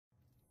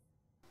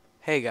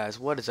Hey guys,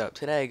 what is up?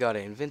 Today I got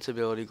an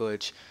invincibility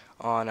glitch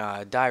on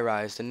Die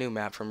Rise, the new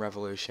map from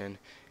Revolution.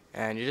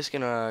 And you're just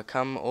gonna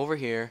come over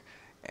here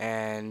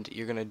and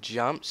you're gonna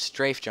jump,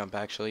 strafe jump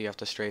actually, you have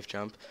to strafe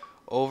jump,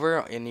 over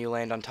and you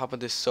land on top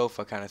of this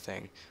sofa kind of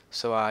thing.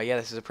 So yeah,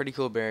 this is a pretty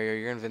cool barrier,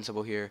 you're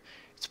invincible here.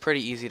 It's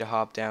pretty easy to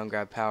hop down,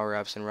 grab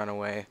power-ups, and run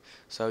away.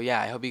 So yeah,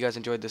 I hope you guys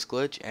enjoyed this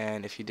glitch,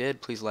 and if you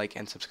did, please like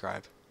and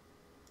subscribe.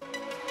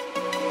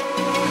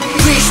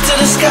 Reach to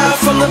the sky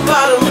from the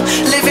bottom,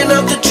 living